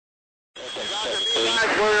Guys,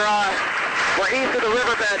 we're east of the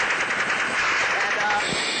riverbed, and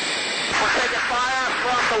we're taking fire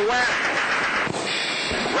from the west.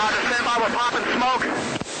 Roger, stand by, we're popping smoke.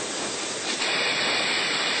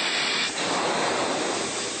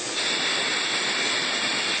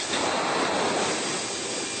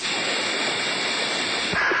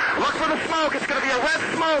 Look for the smoke, it's going to be a red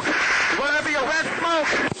smoke. It's going to be a red smoke.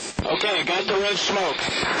 Okay, got the red smoke.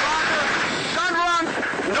 Roger, gun runs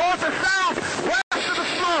north to south, west of the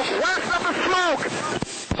smoke, west of the smoke.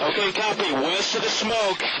 Okay, copy. West of the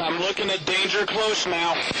smoke. I'm looking at danger close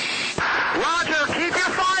now. Roger, keep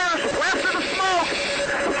your fires west of the smoke.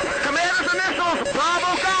 Commander's initials,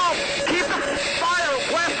 Bravo Golf. Keep the fire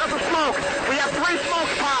west of the smoke. We have 3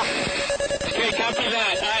 smokes popped. Okay, copy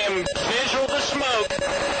that. I am visual the smoke.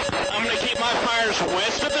 I'm going to keep my fires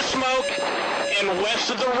west of the smoke and west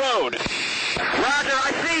of the road. Roger,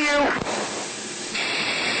 I see you.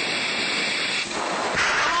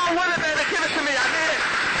 Come on with it, baby. Give it to me. I need it.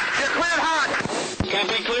 You're cleared hot.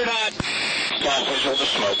 Copy, cleared hot. Stop visual the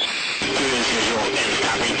smoke. Doing visual and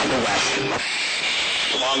copy to the west.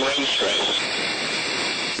 Long range straight.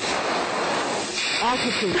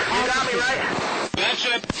 Altitude. You got me, right? That's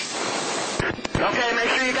it. Okay, make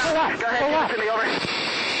sure you got it. Go ahead, give it to me, over.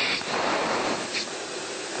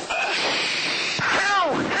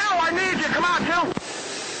 Till, I need you. Come on, Till.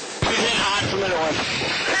 We hit hot from the north.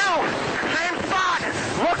 Till, same spot.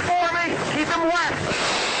 Look for me. Keep him west.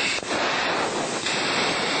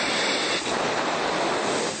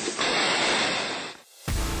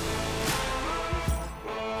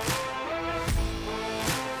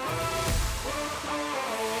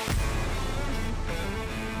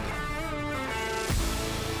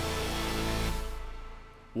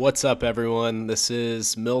 What's up, everyone? This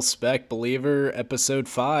is Mil-Spec Believer, episode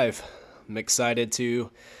 5. I'm excited to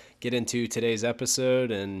get into today's episode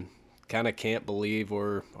and kind of can't believe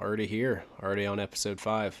we're already here, already on episode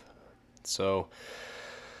 5. So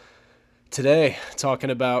today, talking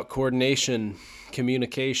about coordination,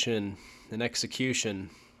 communication, and execution.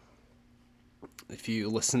 If you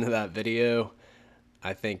listen to that video,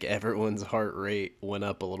 I think everyone's heart rate went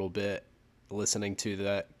up a little bit listening to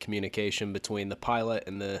that communication between the pilot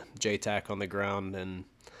and the JTAC on the ground, and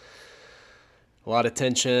a lot of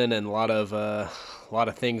tension and a lot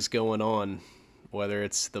of things going on, whether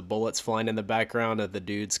it's the bullets flying in the background of the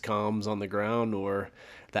dude's comms on the ground or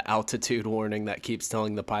the altitude warning that keeps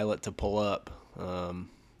telling the pilot to pull up. That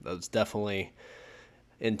was definitely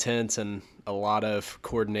intense, and a lot of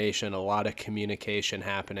coordination, a lot of communication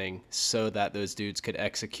happening so that those dudes could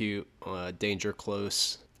execute danger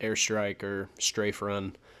close airstrike or strafe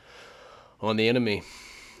run on the enemy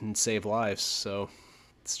and save lives. So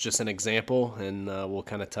it's just an example, and we'll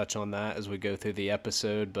kind of touch on that as we go through the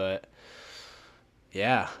episode. But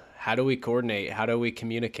yeah, how do we coordinate? How do we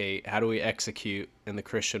communicate? How do we execute in the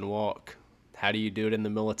Christian walk? How do you do it in the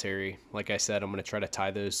military? Like I said, I'm going to try to tie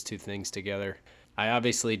those two things together. I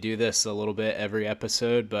obviously do this a little bit every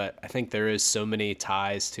episode, but I think there is so many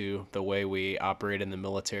ties to the way we operate in the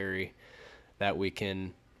military that we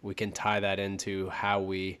can tie that into how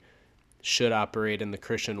we should operate in the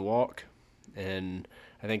Christian walk. And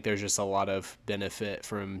I think there's just a lot of benefit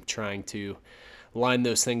from trying to line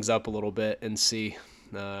those things up a little bit and see,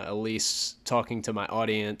 at least talking to my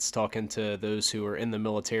audience, talking to those who are in the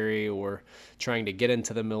military or trying to get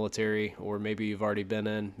into the military, or maybe you've already been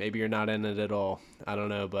in, maybe you're not in it at all. I don't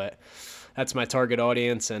know, but that's my target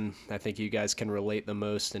audience, and I think you guys can relate the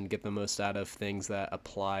most and get the most out of things that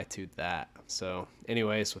apply to that. So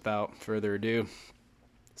anyways, without further ado,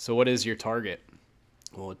 so what is your target?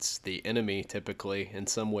 Well, it's the enemy typically in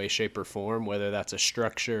some way, shape, or form, whether that's a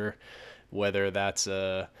structure, whether that's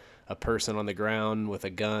a person on the ground with a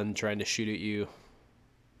gun trying to shoot at you.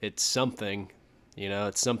 It's something,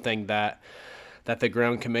 it's something that the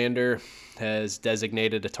ground commander has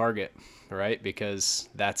designated a target, right? Because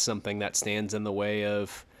that's something that stands in the way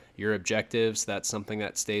of your objectives. That's something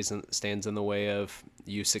that stands in the way of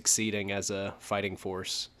you succeeding as a fighting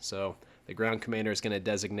force. So the ground commander is going to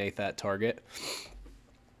designate that target,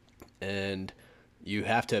 and you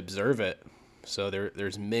have to observe it. So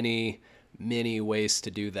there's many ways to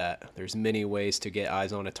do that. There's many ways to get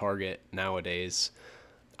eyes on a target nowadays.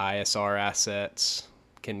 ISR assets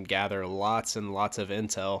can gather lots and lots of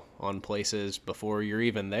intel on places before you're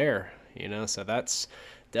even there, so that's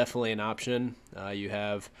definitely an option. You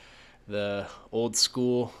have the old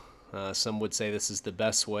school, some would say this is the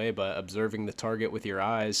best way, but observing the target with your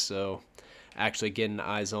eyes. So actually getting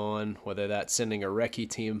eyes on, whether that's sending a recce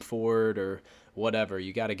team forward or whatever,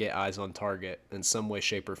 you got to get eyes on target in some way,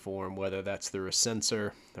 shape, or form, whether that's through a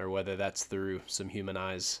sensor or whether that's through some human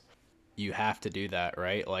eyes. you have to do that,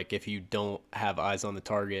 right? Like if you don't have eyes on the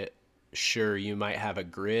target, sure, you might have a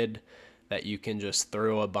grid that you can just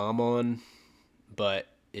throw a bomb on, but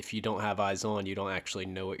if you don't have eyes on, you don't actually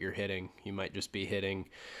know what you're hitting. You might just be hitting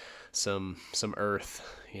some earth,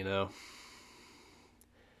 you know.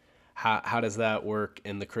 How does that work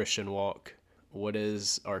in the Christian walk? What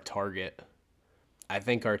is our target? I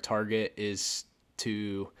think our target is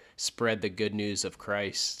to spread the good news of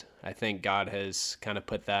Christ. I think God has kind of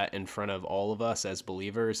put that in front of all of us as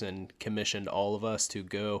believers and commissioned all of us to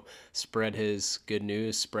go spread his good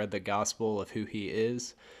news, spread the gospel of who he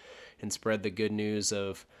is, and spread the good news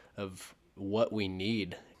of what we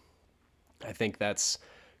need. I think that's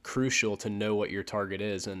crucial to know what your target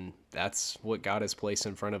is, and that's what God has placed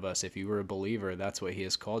in front of us. If you were a believer, that's what he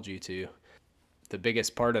has called you to. The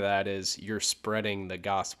biggest part of that is you're spreading the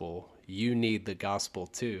gospel. You need the gospel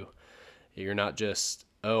too. You're not just,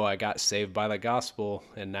 oh, I got saved by the gospel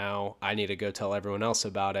and now I need to go tell everyone else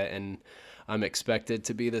about it and I'm expected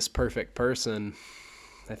to be this perfect person.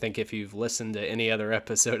 I think if you've listened to any other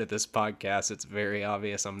episode of this podcast, it's very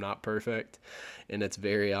obvious I'm not perfect, and it's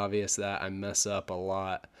very obvious that I mess up a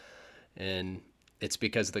lot. And it's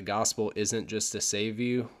because the gospel isn't just to save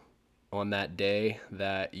you on that day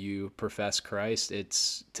that you profess Christ,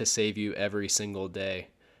 it's to save you every single day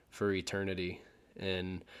for eternity.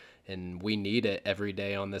 And we need it every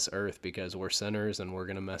day on this earth because we're sinners and we're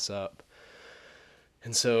going to mess up.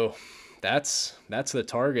 And so that's the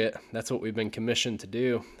target. That's what we've been commissioned to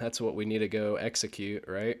do. That's what we need to go execute,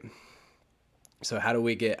 right? So how do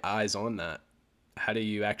we get eyes on that? How do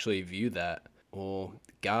you actually view that? Well,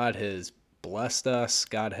 God has blessed us.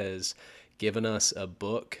 God has given us a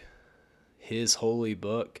book, his holy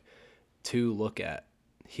book, to look at.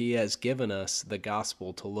 He has given us the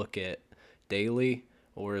gospel to look at daily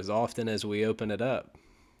or as often as we open it up.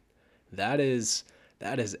 That is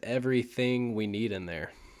everything we need in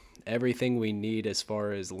there. Everything we need as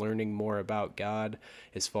far as learning more about God,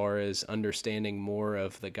 as far as understanding more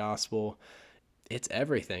of the gospel. It's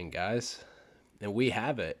everything, guys. And we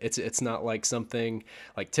have it. It's not like something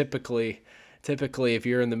like typically if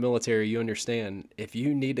you're in the military, you understand if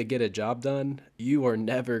you need to get a job done, you are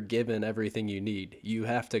never given everything you need. You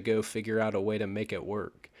have to go figure out a way to make it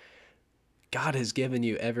work. God has given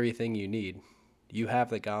you everything you need. You have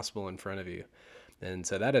the gospel in front of you. And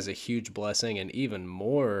so that is a huge blessing. And even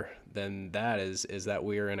more than that is that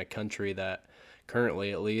we are in a country that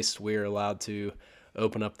currently, at least, we are allowed to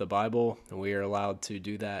open up the Bible, and we are allowed to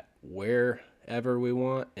do that wherever we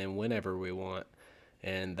want and whenever we want.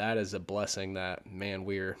 And that is a blessing that, man,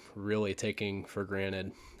 we're really taking for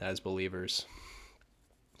granted as believers.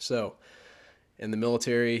 So in the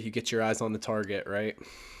military, you get your eyes on the target, right?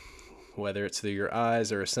 Whether it's through your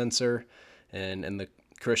eyes or a sensor. And in the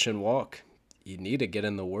Christian walk, you need to get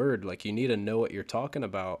in the Word. Like, you need to know what you're talking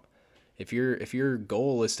about. If your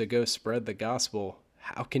goal is to go spread the gospel,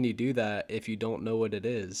 how can you do that if you don't know what it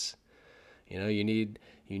is? You know, you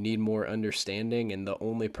need more understanding, and the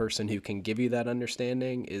only person who can give you that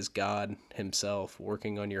understanding is God himself,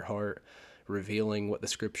 working on your heart, revealing what the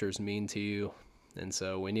scriptures mean to you. And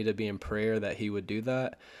so we need to be in prayer that he would do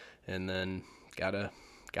that, and then gotta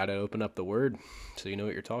open up the Word so you know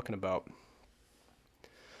what you're talking about.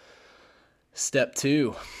 Step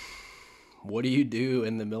 2, what do you do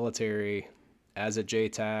in the military as a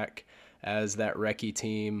JTAC, as that recce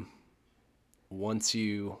team, once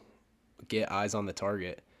you get eyes on the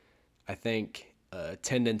target? I think a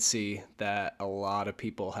tendency that a lot of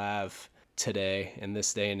people have today in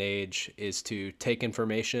this day and age is to take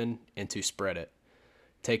information and to spread it.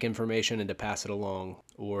 Take information and to pass it along,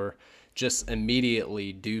 or just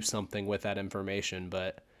immediately do something with that information.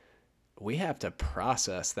 But we have to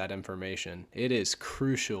process that information. It is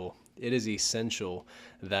crucial. It is essential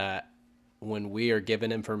that when we are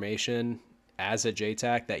given information as a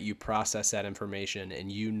JTAC, that you process that information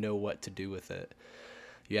and you know what to do with it.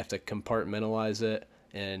 You have to compartmentalize it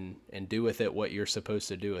and do with it what you're supposed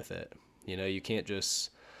to do with it. You know, you can't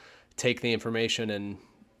just take the information and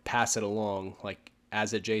pass it along. Like,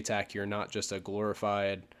 as a JTAC, you're not just a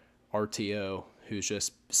glorified RTO who's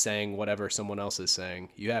just saying whatever someone else is saying.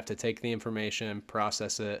 You have to take the information,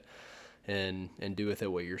 process it, and do with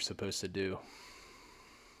it what you're supposed to do.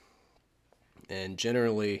 And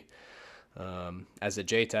generally, as a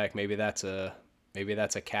JTAC, maybe that's a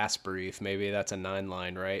CAS brief, maybe that's a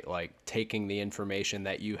 9-line, right? Like taking the information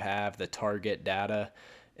that you have, the target data,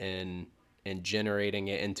 and generating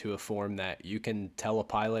it into a form that you can tell a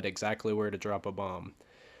pilot exactly where to drop a bomb.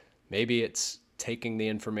 Maybe it's taking the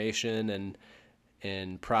information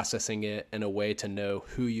and processing it in a way to know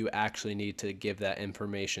who you actually need to give that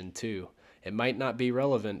information to. It might not be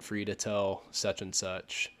relevant for you to tell such and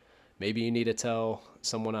such. Maybe you need to tell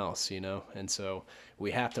someone else, And so we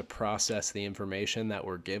have to process the information that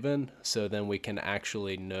we're given so then we can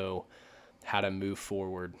actually know how to move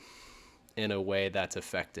forward in a way that's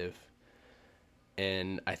effective.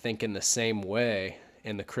 And I think in the same way,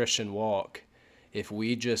 in the Christian walk, if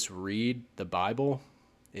we just read the Bible,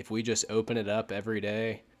 if we just open it up every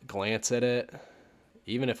day, glance at it,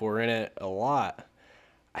 even if we're in it a lot,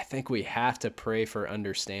 I think we have to pray for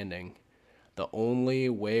understanding. The only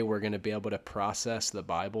way we're going to be able to process the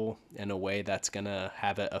Bible in a way that's going to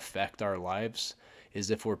have it affect our lives is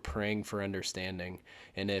if we're praying for understanding,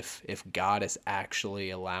 and if God is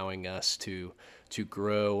actually allowing us to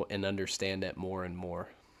grow and understand it more and more.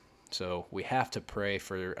 So we have to pray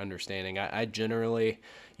for understanding. I generally,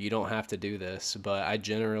 you don't have to do this, but I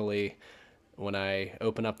generally, when I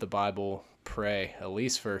open up the Bible, pray at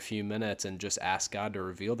least for a few minutes and just ask God to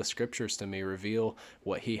reveal the scriptures to me, reveal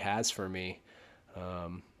what he has for me,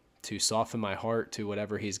 to soften my heart to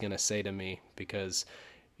whatever he's going to say to me, because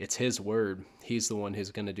it's his word. He's the one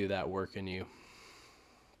who's going to do that work in you.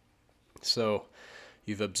 So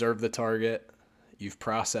you've observed the target, you've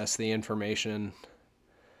processed the information.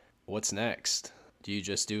 What's next? Do you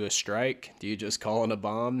just do a strike? Do you just call in a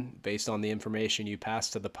bomb based on the information you pass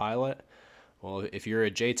to the pilot? Well, if you're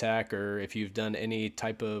a JTAC or if you've done any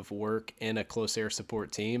type of work in a close air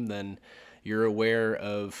support team, then you're aware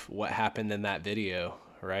of what happened in that video,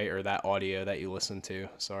 right? Or that audio that you listened to,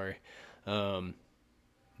 sorry.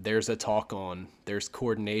 There's a talk on, there's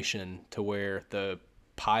coordination to where the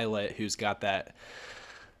pilot who's got that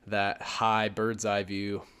high bird's eye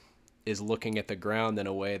view is looking at the ground in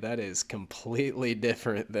a way that is completely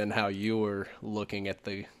different than how you were looking at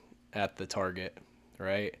the target,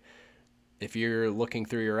 right? If you're looking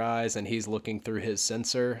through your eyes and he's looking through his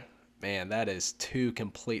sensor, man, that is two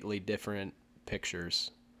completely different pictures.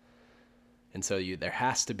 And so there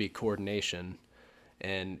has to be coordination.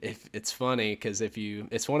 And if it's funny, because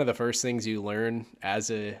it's one of the first things you learn as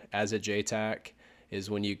a JTAC is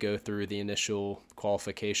when you go through the initial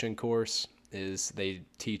qualification course, is they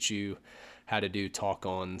teach you how to do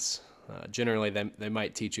talk-ons. Generally, they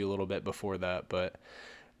might teach you a little bit before that, but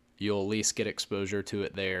you'll at least get exposure to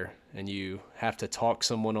it there. And you have to talk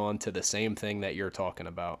someone on to the same thing that you're talking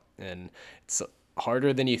about. And it's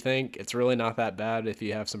harder than you think. It's really not that bad if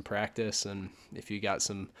you have some practice and if you got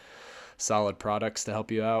some solid products to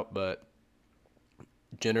help you out. But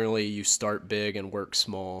generally, you start big and work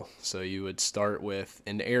small. So you would start with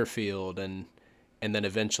an airfield, and then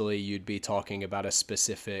eventually you'd be talking about a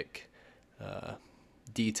specific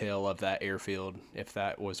detail of that airfield if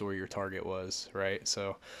that was where your target was, right?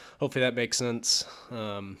 So hopefully that makes sense.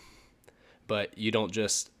 But you don't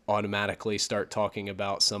just automatically start talking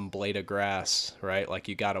about some blade of grass, right? Like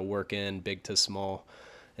you got to work in big to small,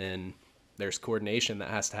 and there's coordination that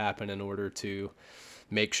has to happen in order to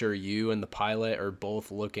make sure you and the pilot are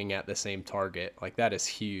both looking at the same target. Like that is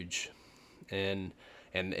huge. And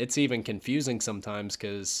it's even confusing sometimes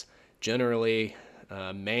because generally,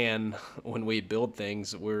 when we build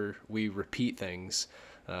things, we repeat things.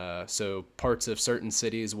 So parts of certain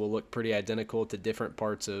cities will look pretty identical to different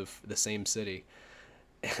parts of the same city.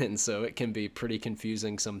 And so it can be pretty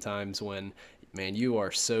confusing sometimes when, man, you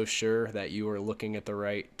are so sure that you are looking at the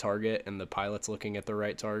right target and the pilot's looking at the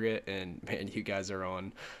right target, and man, you guys are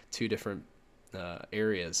on two different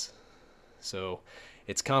areas. So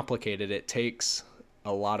it's complicated. It takes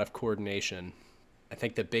a lot of coordination. I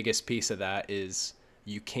think the biggest piece of that is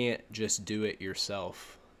you can't just do it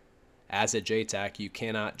yourself. As a JTAC, you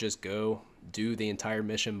cannot just go do the entire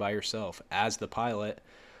mission by yourself. As the pilot,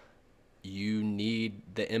 you need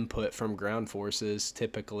the input from ground forces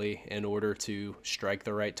typically in order to strike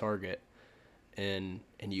the right target. And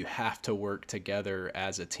you have to work together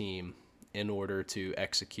as a team in order to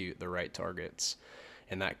execute the right targets.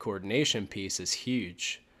 And that coordination piece is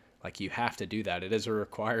huge. Like you have to do that. It is a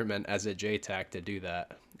requirement as a JTAC to do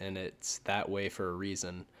that. And it's that way for a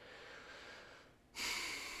reason.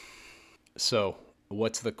 So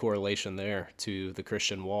what's the correlation there to the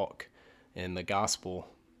Christian walk and the gospel?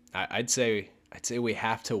 I'd say we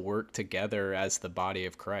have to work together as the body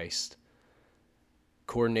of Christ.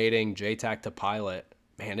 Coordinating JTAC to pilot,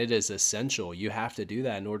 man, it is essential. You have to do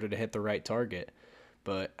that in order to hit the right target.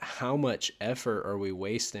 But how much effort are we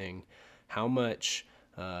wasting? How much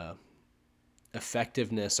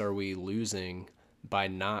effectiveness are we losing by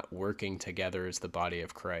not working together as the body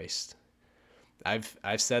of Christ? I've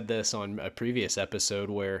said this on a previous episode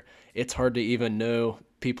where it's hard to even know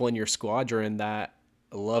people in your squadron that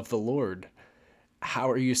love the Lord. How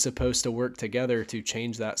are you supposed to work together to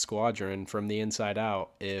change that squadron from the inside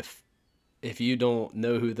out if if you don't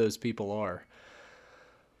know who those people are.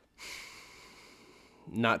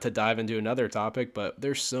 Not to dive into another topic, but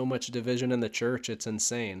there's so much division in the church, it's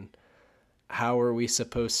insane. How are we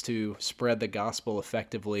supposed to spread the gospel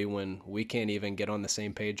effectively when we can't even get on the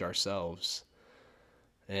same page ourselves?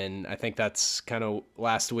 And I think that's kind of,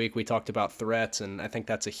 last week we talked about threats, and I think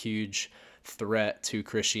that's a huge threat to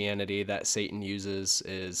Christianity that Satan uses,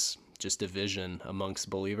 is just division amongst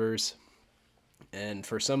believers. And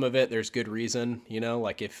for some of it, there's good reason,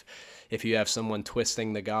 like if you have someone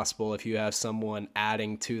twisting the gospel, if you have someone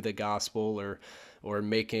adding to the gospel, or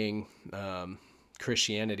making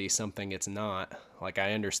Christianity something it's not. Like,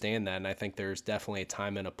 I understand that, and I think there's definitely a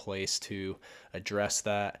time and a place to address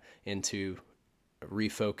that and to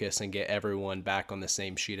refocus and get everyone back on the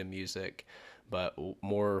same sheet of music. But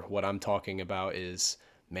more what I'm talking about is,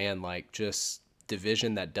 man, like, just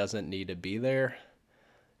division that doesn't need to be there.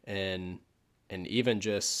 And even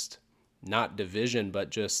just not division, but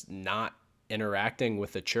just not interacting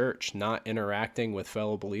with the church, not interacting with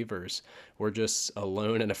fellow believers. We're just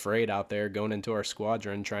alone and afraid out there going into our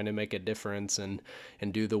squadron, trying to make a difference and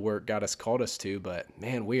do the work God has called us to. But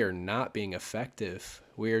man, we are not being effective.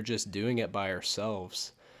 We are just doing it by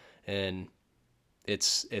ourselves. And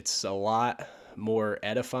it's a lot more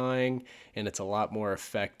edifying, and it's a lot more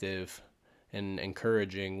effective and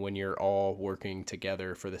encouraging when you're all working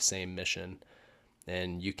together for the same mission.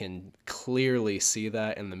 And you can clearly see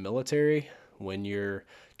that in the military when you're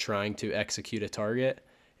trying to execute a target,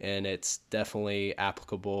 and it's definitely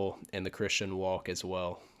applicable in the Christian walk as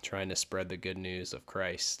well, trying to spread the good news of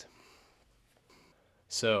Christ.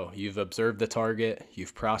 So you've observed the target,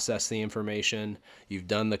 you've processed the information, you've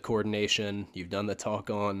done the coordination, you've done the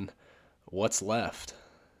talk on what's left.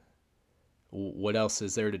 What else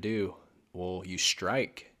is there to do? Well, you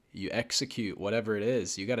strike. You execute whatever it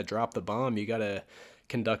is. You got to drop the bomb. You got to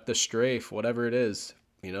conduct the strafe, whatever it is.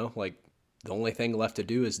 Like, the only thing left to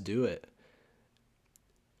do is do it.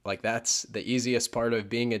 Like, that's the easiest part of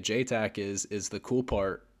being a JTAC is the cool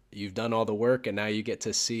part. You've done all the work, and now you get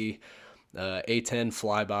to see A-10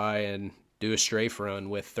 fly by and do a strafe run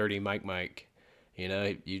with 30 Mike.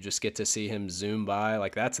 You just get to see him zoom by.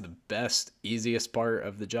 Like, that's the best, easiest part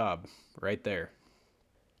of the job right there.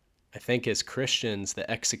 I think as Christians, the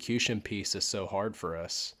execution piece is so hard for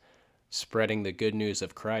us. Spreading the good news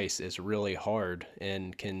of Christ is really hard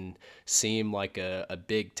and can seem like a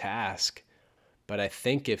big task. But I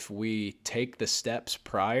think if we take the steps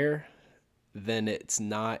prior, then it's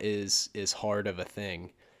not as hard of a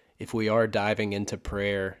thing. If we are diving into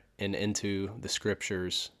prayer and into the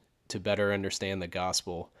scriptures to better understand the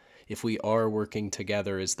gospel, if we are working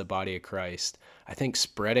together as the body of Christ, I think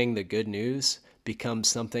spreading the good news becomes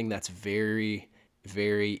something that's very,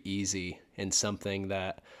 very easy, and something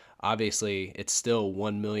that obviously it's still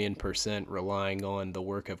 1,000,000% relying on the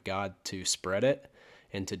work of God to spread it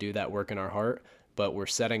and to do that work in our heart. But we're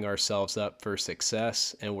setting ourselves up for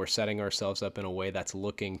success, and we're setting ourselves up in a way that's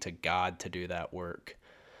looking to God to do that work.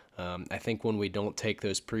 I think when we don't take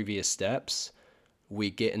those previous steps, we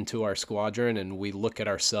get into our squadron and we look at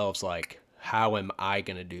ourselves like, how am I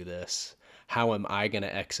going to do this? How am I going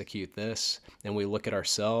to execute this? And we look at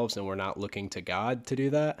ourselves and we're not looking to God to do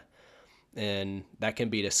that. And that can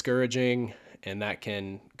be discouraging, and that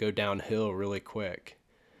can go downhill really quick.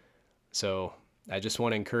 So I just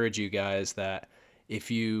want to encourage you guys that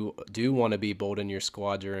if you do want to be bold in your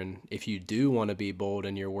squadron, if you do want to be bold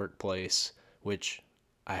in your workplace, which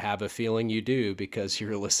I have a feeling you do because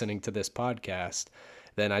you're listening to this podcast,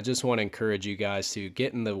 then I just want to encourage you guys to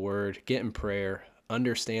get in the Word, get in prayer,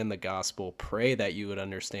 understand the gospel, pray that you would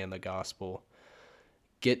understand the gospel,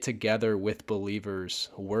 get together with believers,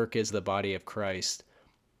 work as the body of Christ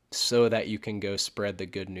so that you can go spread the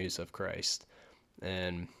good news of Christ.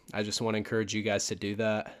 And I just want to encourage you guys to do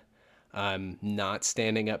that. I'm not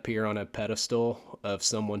standing up here on a pedestal of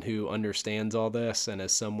someone who understands all this and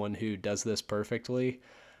as someone who does this perfectly.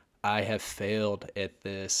 I have failed at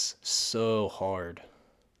this so hard.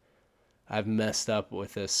 I've messed up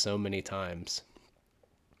with this so many times.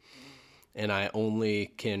 And I only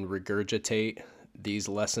can regurgitate these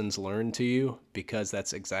lessons learned to you because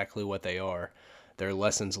that's exactly what they are. They're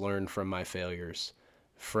lessons learned from my failures,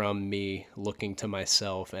 from me looking to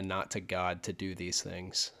myself and not to God to do these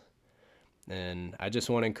things. And I just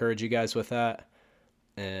want to encourage you guys with that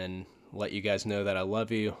and let you guys know that I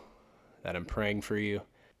love you, that I'm praying for you.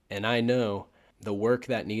 And I know the work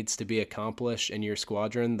that needs to be accomplished in your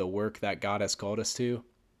squadron, the work that God has called us to,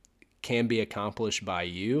 can be accomplished by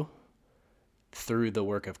you through the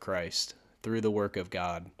work of Christ, through the work of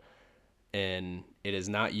God. And it is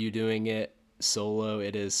not you doing it solo.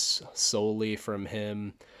 It is solely from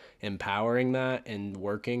Him empowering that and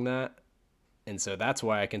working that. And so that's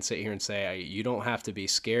why I can sit here and say, you don't have to be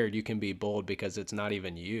scared. You can be bold because it's not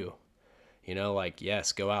even you. You know, like,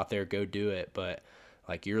 yes, go out there, go do it. But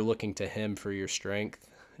like, you're looking to him for your strength.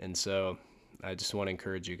 And so I just want to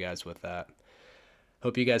encourage you guys with that.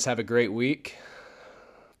 Hope you guys have a great week.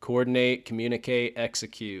 Coordinate, communicate,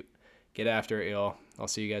 execute. Get after it, y'all. I'll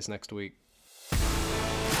see you guys next week.